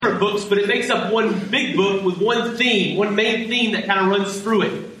different books, but it makes up one big book with one theme, one main theme that kind of runs through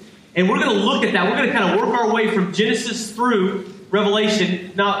it. And we're going to look at that. We're going to kind of work our way from Genesis through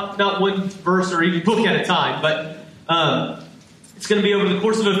Revelation, not one verse or even book at a time, but it's going to be over the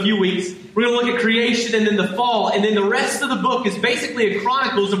course of a few weeks. We're going to look at creation and then the fall, and then the rest of the book is basically a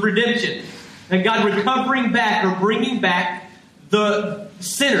chronicles of redemption. And God recovering back or bringing back the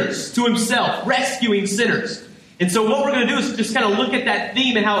sinners to himself, rescuing sinners. And so what we're going to do is just kind of look at that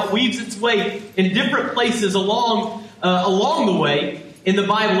theme and how it weaves its way in different places along the way in the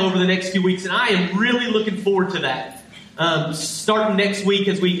Bible over the next few weeks. And I am really looking forward to that. Starting next week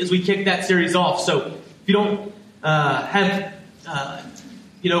as we kick that series off. So if you don't have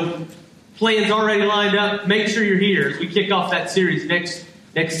plans already lined up, make sure you're here as we kick off that series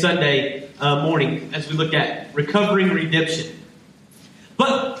next Sunday morning as we look at recovering redemption.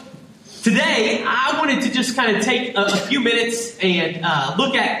 But today, I wanted to just kind of take a few minutes and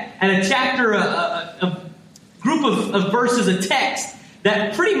look at a chapter, a group of verses, a text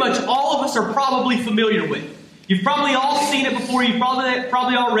that pretty much all of us are probably familiar with. You've probably all seen it before. You've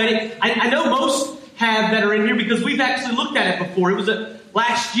probably all read it. I know most have that are in here because we've actually looked at it before. It was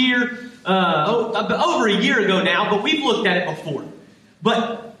last year, over a year ago now, but we've looked at it before.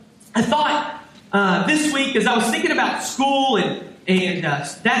 But I thought this week, as I was thinking about school and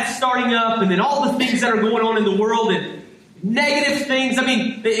that's starting up, and then all the things that are going on in the world and negative things. I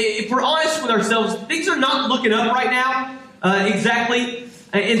mean, if we're honest with ourselves, things are not looking up right now exactly.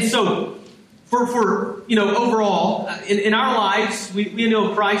 And so, for overall in our lives, we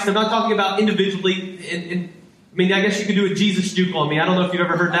know Christ. I'm not talking about individually. And I mean, I guess you could do a Jesus juke on me. I don't know if you've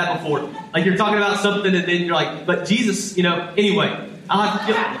ever heard that before. Like you're talking about something, and then you're like, but Jesus, Anyway, I'll have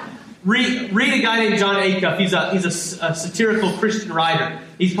to. Read a guy named John Acuff. He's a satirical Christian writer.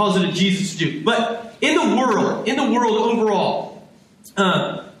 He calls it a Jesus juke. But in the world overall,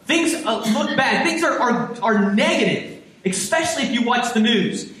 things look bad. Things are negative, especially if you watch the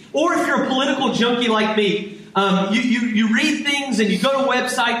news. Or if you're a political junkie like me, you read things and you go to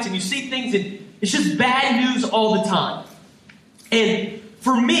websites and you see things, and it's just bad news all the time. And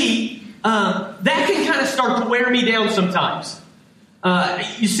for me, that can kind of start to wear me down sometimes.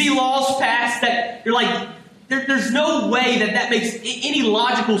 You see laws passed that you're like, there's no way that makes any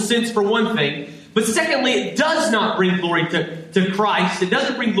logical sense for one thing. But secondly, it does not bring glory to Christ. It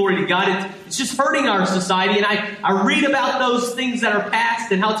doesn't bring glory to God. It's just hurting our society. And I read about those things that are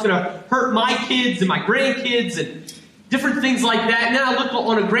passed and how it's going to hurt my kids and my grandkids and different things like that. And then I look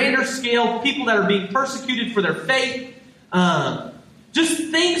on a grander scale, people that are being persecuted for their faith.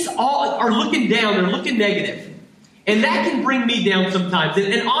 Just things all are looking down. They're looking negative. And that can bring me down sometimes.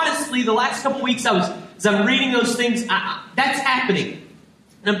 And honestly, the last couple weeks as I'm reading those things, that's happening.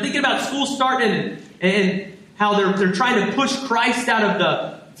 And I'm thinking about school starting and how they're trying to push Christ out of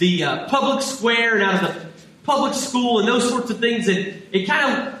the public square and out of the public school and those sorts of things. And it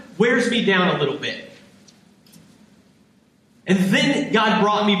kind of wears me down a little bit. And then God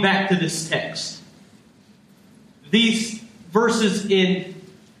brought me back to this text. These verses in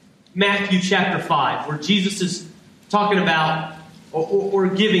Matthew chapter 5, where Jesus is talking about or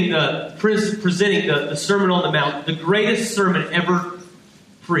presenting the Sermon on the Mount, the greatest sermon ever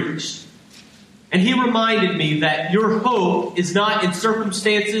preached. And he reminded me that your hope is not in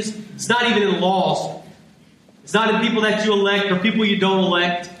circumstances, it's not even in laws, it's not in people that you elect or people you don't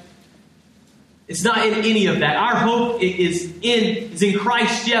elect. It's not in any of that. Our hope is in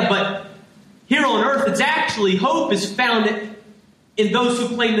Christ, yeah, but here on earth, it's actually, hope is found in those who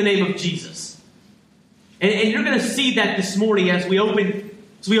claim the name of Jesus. And you're going to see that this morning as we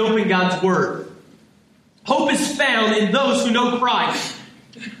open God's Word. Hope is found in those who know Christ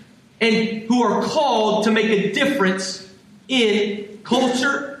and who are called to make a difference in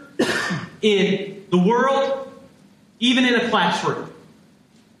culture, in the world, even in a classroom.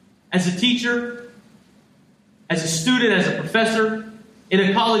 As a teacher, as a student, as a professor, in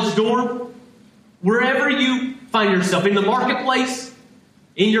a college dorm, wherever you find yourself, in the marketplace,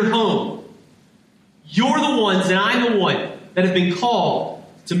 in your home, you're the ones, and I'm the one, that have been called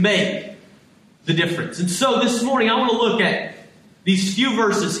to make the difference. And so this morning, I want to look at these few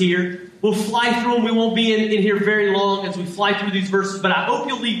verses here. We'll fly through them. We won't be in here very long as we fly through these verses, but I hope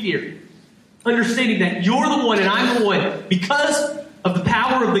you'll leave here understanding that you're the one and I'm the one, because of the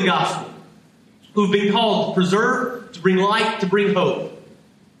power of the gospel, who've been called to preserve, to bring light, to bring hope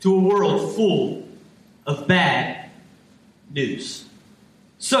to a world full of bad news.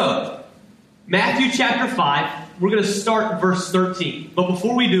 So, Matthew chapter 5, we're going to start in verse 13. But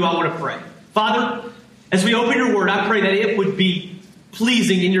before we do, I want to pray. Father, as we open your word, I pray that it would be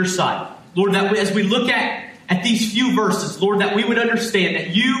pleasing in your sight. Lord, that as we look at at these few verses, Lord, that we would understand that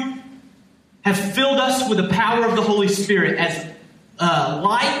you have filled us with the power of the Holy Spirit as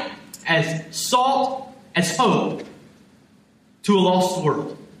light, as salt, as hope to a lost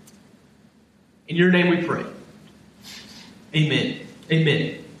world. In your name we pray. Amen.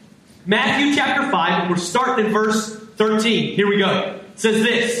 Amen. Matthew chapter 5, and we're starting in verse 13. Here we go. It says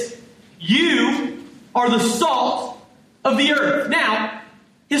this: you are the salt of the earth. Now,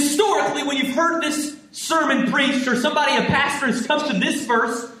 historically, when you've heard this sermon preached, or a pastor has come to this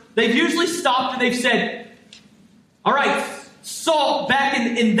verse, they've usually stopped and they've said, all right, salt back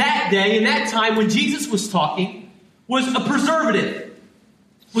in that day, in that time when Jesus was talking, was a preservative.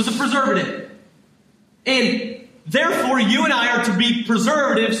 And therefore, you and I are to be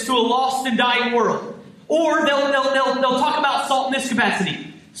preservatives to a lost and dying world. Or they'll talk about salt in this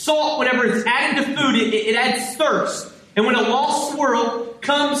capacity. Salt, whenever it's added to food, it adds thirst. And when a lost world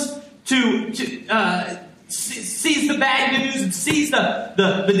comes to sees the bad news and sees the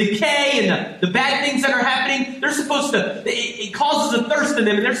decay and the bad things that are happening, they're supposed to, it causes a thirst in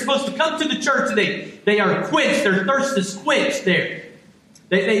them, and they're supposed to come to the church, and they are quenched. Their thirst is quenched there.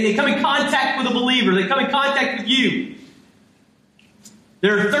 They come in contact with a believer. They come in contact with you.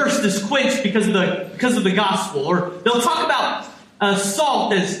 Their thirst is quenched because of the gospel. Or they'll talk about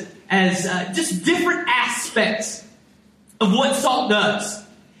salt as just different aspects of what salt does.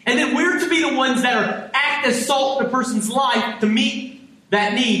 And then we're to be the ones that act as salt in a person's life to meet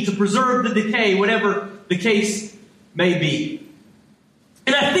that need, to preserve the decay, whatever the case may be.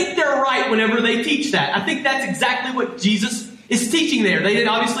 And I think they're right whenever they teach that. I think that's exactly what Jesus is teaching there. They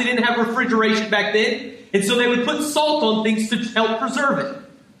obviously didn't have refrigeration back then, and so they would put salt on things to help preserve it.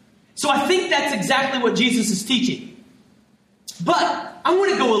 So I think that's exactly what Jesus is teaching. But I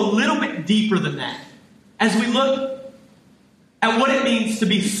want to go a little bit deeper than that as we look at what it means to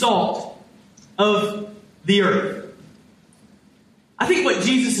be salt of the earth. I think what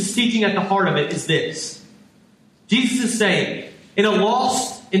Jesus is teaching at the heart of it is this. Jesus is saying, in a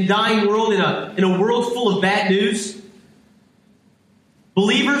lost and dying world, in a world full of bad news,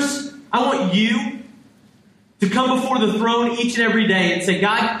 believers, I want you to come before the throne each and every day and say,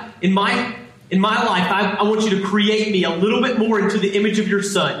 God, in my life, I want you to create me a little bit more into the image of your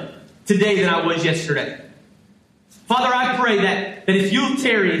Son today than I was yesterday. Father, I pray that if you'll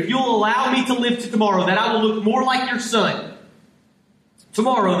tarry, if you'll allow me to live to tomorrow, that I will look more like your Son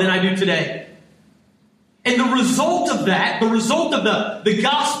tomorrow than I do today. And the result of that, the result of the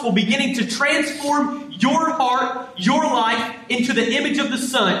gospel beginning to transform your heart, your life into the image of the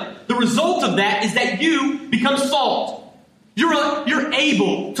Son, the result of that is that you become salt. You're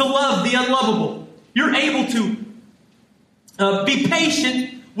able to love the unlovable. You're able to be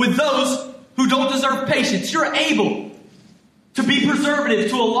patient with those who don't deserve patience. You're able to be preservative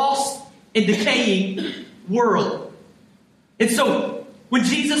to a lost and decaying world. And so, when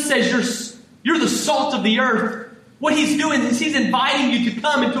Jesus says you're the salt of the earth, what he's doing is he's inviting you to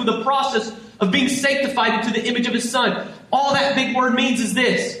come into the process of being sanctified into the image of his Son. All that big word means is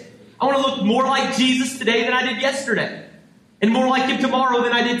this: I want to look more like Jesus today than I did yesterday, and more like him tomorrow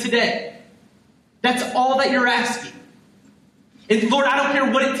than I did today. That's all that you're asking. And Lord, I don't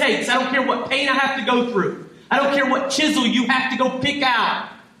care what it takes. I don't care what pain I have to go through. I don't care what chisel you have to go pick out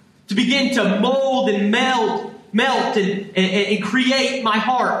to begin to mold and melt and create my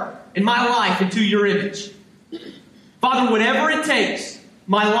heart and my life into your image. Father, whatever it takes,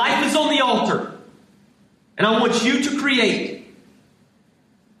 my life is on the altar. And I want you to create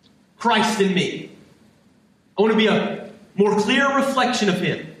Christ in me. I want to be a more clear reflection of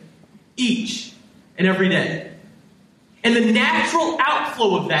him each and every day. And the natural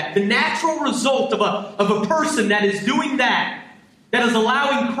outflow of that, the natural result of a person that is doing that is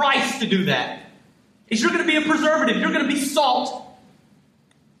allowing Christ to do that, is you're going to be a preservative. You're going to be salt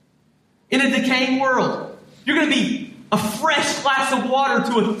in a decaying world. You're going to be a fresh glass of water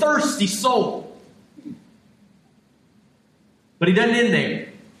to a thirsty soul. But he doesn't end there.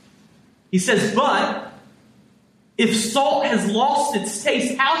 He says, but if salt has lost its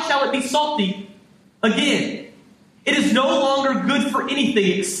taste, how shall it be salty again? It is no longer good for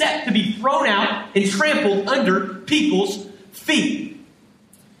anything except to be thrown out and trampled under people's feet.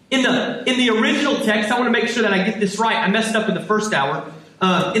 In the original text, I want to make sure that I get this right. I messed up in the first hour.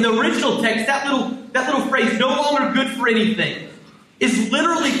 In the original text, that little phrase, no longer good for anything, is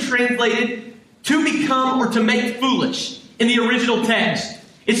literally translated to become or to make foolish in the original text.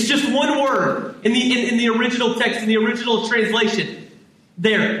 It's just one word in the original text, in the original translation.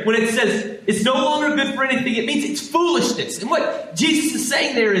 There, when it says it's no longer good for anything, it means it's foolishness. And what Jesus is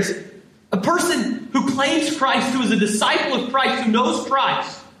saying there is a person who claims Christ, who is a disciple of Christ, who knows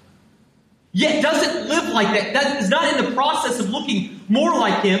Christ, yet doesn't live like that, that is not in the process of looking more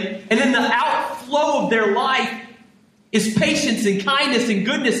like him, and then the outflow of their life is patience and kindness and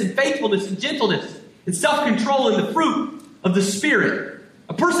goodness and faithfulness and gentleness and self-control and the fruit of the Spirit.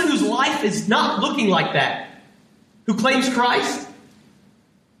 A person whose life is not looking like that, who claims Christ,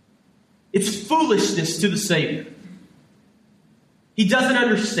 it's foolishness to the Savior. He doesn't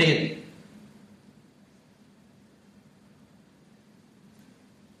understand it.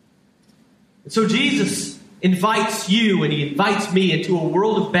 And so Jesus invites you and he invites me into a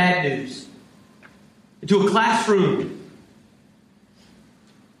world of bad news, into a classroom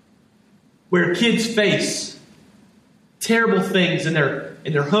where kids face terrible things in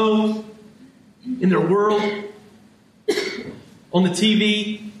their home, in their world, on the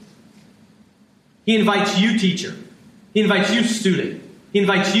TV. He invites you, teacher. He invites you, student. He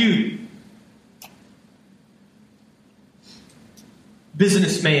invites you,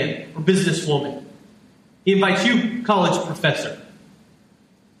 businessman or businesswoman. He invites you, college professor.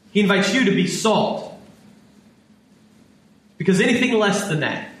 He invites you to be salt. Because anything less than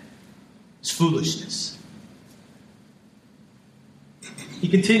that is foolishness. He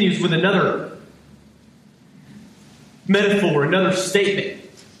continues with another metaphor, another statement.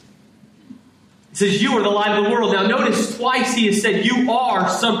 He says, you are the light of the world. Now notice twice he has said you are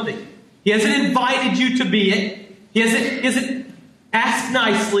something. He hasn't invited you to be it. He hasn't asked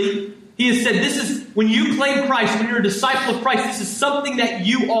nicely. He has said this is, when you claim Christ, when you're a disciple of Christ, this is something that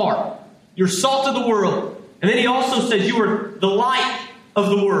you are. You're salt of the world. And then he also says you are the light of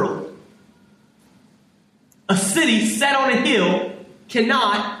the world. A city set on a hill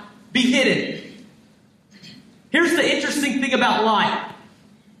cannot be hidden. Here's the interesting thing about light.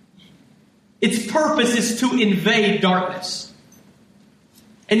 Its purpose is to invade darkness.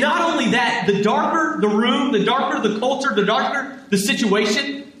 And not only that, the darker the room, the darker the culture, the darker the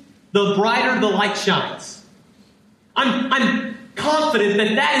situation, the brighter the light shines. I'm confident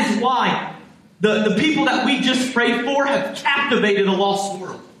that that is why the people that we just prayed for have captivated a lost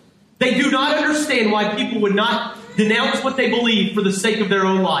world. They do not understand why people would not denounce what they believe for the sake of their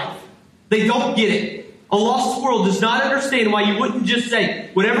own life. They don't get it. A lost world does not understand why you wouldn't just say,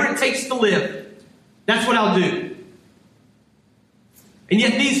 whatever it takes to live, that's what I'll do. And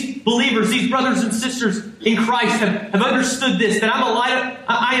yet these believers, these brothers and sisters in Christ have understood this, that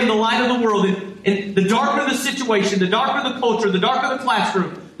I am the light of the world. And the darker the situation, the darker the culture, the darker the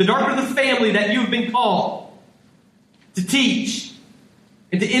classroom, the darker the family that you've been called to teach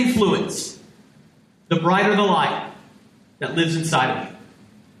and to influence, the brighter the light that lives inside of you.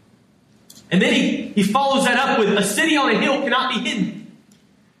 And then he follows that up with, a city on a hill cannot be hidden.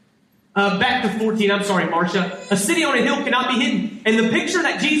 Back to 14, I'm sorry, Marcia. A city on a hill cannot be hidden. And the picture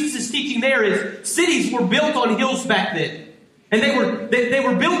that Jesus is teaching there is, cities were built on hills back then. And they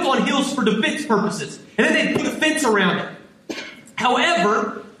were built on hills for defense purposes. And then they put a fence around it.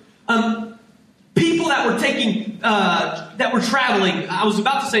 However, people that were traveling, I was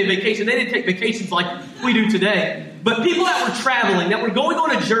about to say vacation, they didn't take vacations like we do today. But people that were traveling, that were going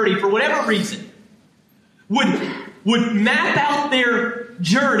on a journey for whatever reason, would map out their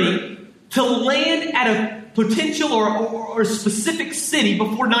journey to land at a potential or a specific city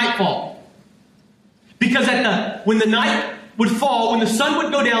before nightfall. Because when the night would fall, when the sun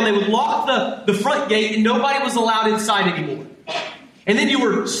would go down, they would lock the front gate and nobody was allowed inside anymore. And then you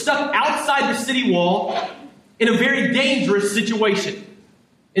were stuck outside the city wall in a very dangerous situation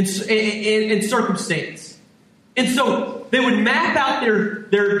and circumstance. And so they would map out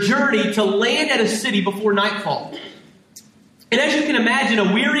their journey to land at a city before nightfall. And as you can imagine,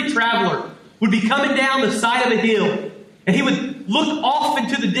 a weary traveler would be coming down the side of a hill, and he would look off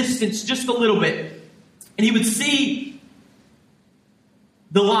into the distance just a little bit, and he would see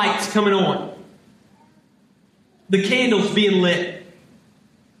the lights coming on, the candles being lit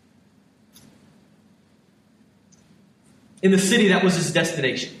in the city that was his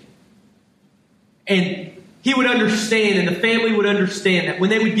destination. And he would understand, and the family would understand, that when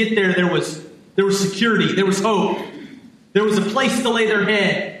they would get there, there was security, there was hope, there was a place to lay their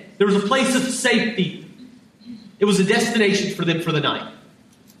head, there was a place of safety. It was a destination for them for the night.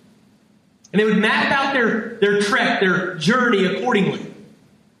 And they would map out their trek, their journey accordingly.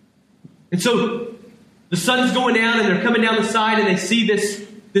 And so the sun's going down, and they're coming down the side, and they see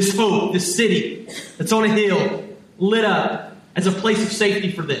this hope, this city that's on a hill, lit up as a place of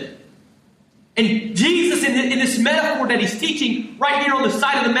safety for them. And Jesus, in this metaphor that he's teaching right here on the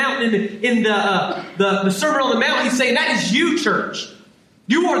side of the mountain, in the Sermon on the Mount, he's saying, that is you, church.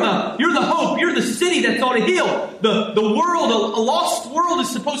 You're the hope. You're the city that's on a hill. The world, a lost world, is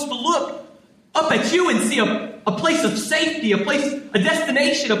supposed to look up at you and see a a place of safety, a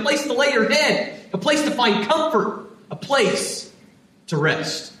destination, a place to lay your head, a place to find comfort, a place to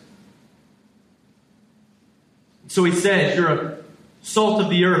rest. So he says, you're a salt of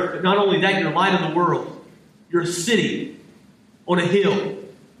the earth, but not only that, you're light of the world. You're a city on a hill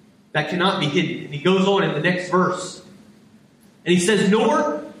that cannot be hidden. And he goes on in the next verse. And he says,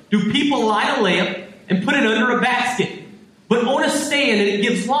 nor do people light a lamp and put it under a basket, but on a stand, and it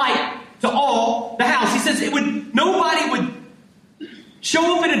gives light to all the house. He says nobody would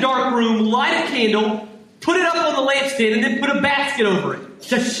show up in a dark room, light a candle, put it up on the lampstand, and then put a basket over it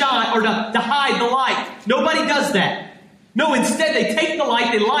to shine or to hide the light. Nobody does that. No, instead they take the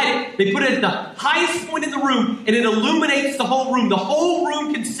light, they light it, they put it at the highest point in the room, and it illuminates the whole room. The whole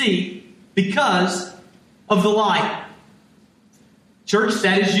room can see because of the light. Church,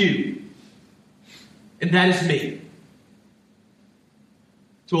 that is you. And that is me.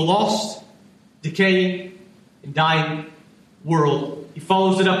 To a lost, decaying, and dying world. He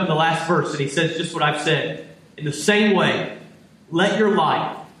follows it up in the last verse, and he says just what I've said. In the same way, let your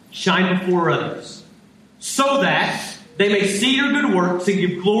light shine before others, so that they may see your good works and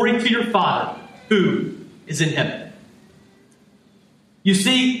give glory to your Father who is in heaven. You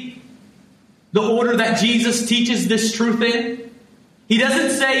see the order that Jesus teaches this truth in? He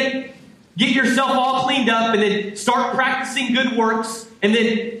doesn't say, get yourself all cleaned up and then start practicing good works, and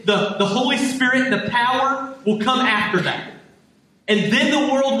then the Holy Spirit and the power will come after that. And then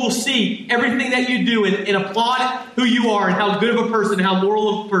the world will see everything that you do and applaud who you are and how good of a person, how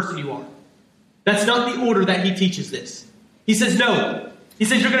moral of a person you are. That's not the order that he teaches this. He says, no. He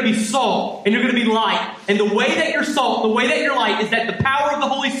says you're going to be salt and you're going to be light. And the way that you're salt, the way that you're light, is that the power of the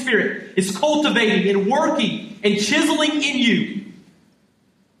Holy Spirit is cultivating and working and chiseling in you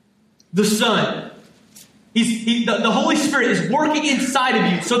the Son. The Holy Spirit is working inside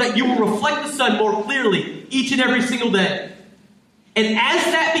of you so that you will reflect the Son more clearly each and every single day. And as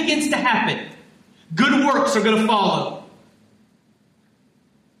that begins to happen, good works are going to follow.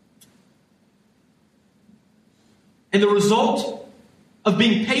 And the result of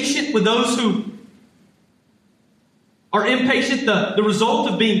being patient with those who are impatient, the result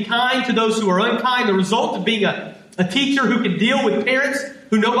of being kind to those who are unkind, the result of being a teacher who can deal with parents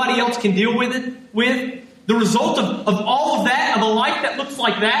who nobody else can deal with, the result of all of that, of a life that looks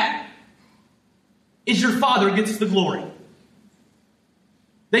like that, is your Father gets the glory.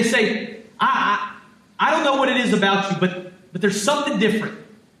 They say, I don't know what it is about you, but there's something different.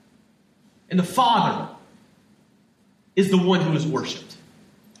 And the Father is the one who is worshipped.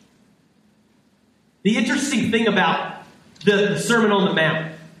 The interesting thing about the Sermon on the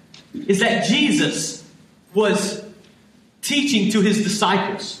Mount is that Jesus was teaching to his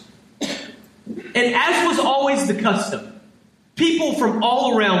disciples. And as was always the custom, people from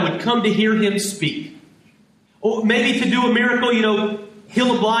all around would come to hear him speak. Or maybe to do a miracle,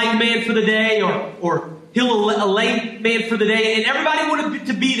 heal a blind man for the day or heal a lame man for the day. And everybody wanted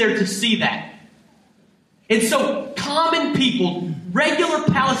to be there to see that. And so common people, regular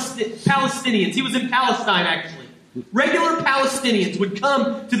Palestinians, he was in Palestine actually, regular Palestinians would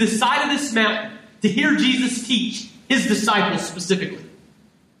come to the side of this mountain to hear Jesus teach his disciples specifically.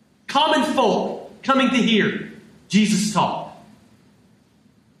 Common folk coming to hear Jesus talk.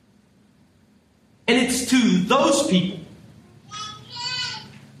 And it's to those people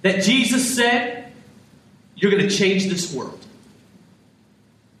that Jesus said, you're going to change this world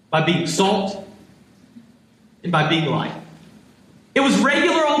by being salt and by being light. It was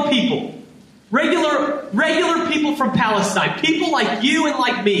regular old people. Regular people from Palestine. People like you and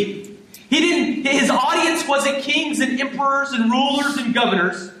like me. His audience wasn't kings and emperors and rulers and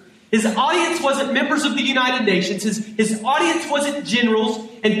governors. His audience wasn't members of the United Nations. His audience wasn't generals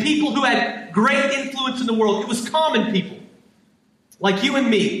and people who had great influence in the world. It was common people like you and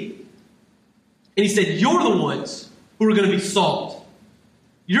me. And he said, you're the ones who are going to be salt.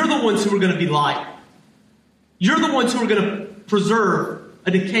 You're the ones who are going to be light. You're the ones who are going to preserve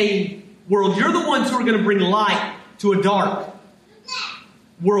a decaying world. You're the ones who are going to bring light to a dark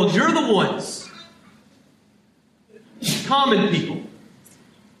world. You're the ones, common people,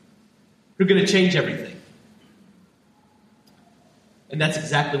 who are going to change everything. And that's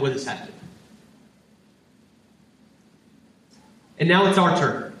exactly what has happened. And now it's our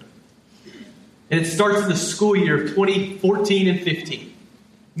turn. And it starts in the school year of 2014 and 15.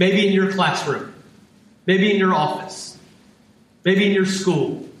 Maybe in your classroom. Maybe in your office. Maybe in your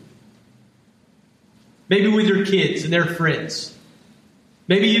school. Maybe with your kids and their friends.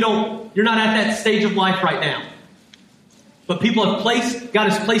 Maybe you're not at that stage of life right now. But God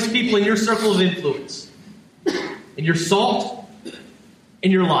has placed people in your circle of influence. And you're salt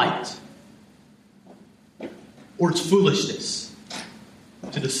and you're light. or it's foolishness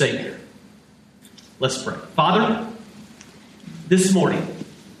to the Savior. Let's pray. Father, this morning,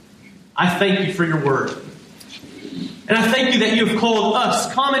 I thank you for your word. And I thank you that you have called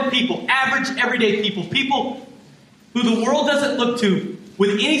us, common people, average, everyday people, people who the world doesn't look to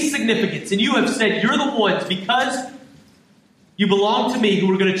with any significance. And you have said you're the ones, because you belong to me,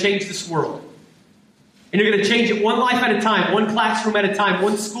 who are going to change this world. And you're going to change it one life at a time, one classroom at a time,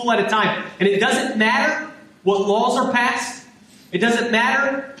 one school at a time. And it doesn't matter what laws are passed. It doesn't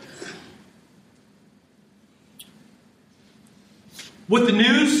matter what the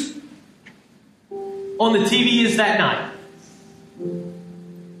news on the TV is that night.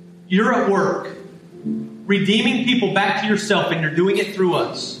 You're at work, redeeming people back to yourself, and you're doing it through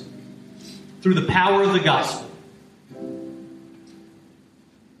us, through the power of the gospel.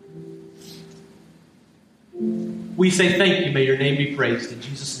 We say thank you. May your name be praised. In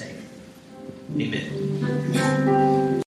Jesus' name, amen.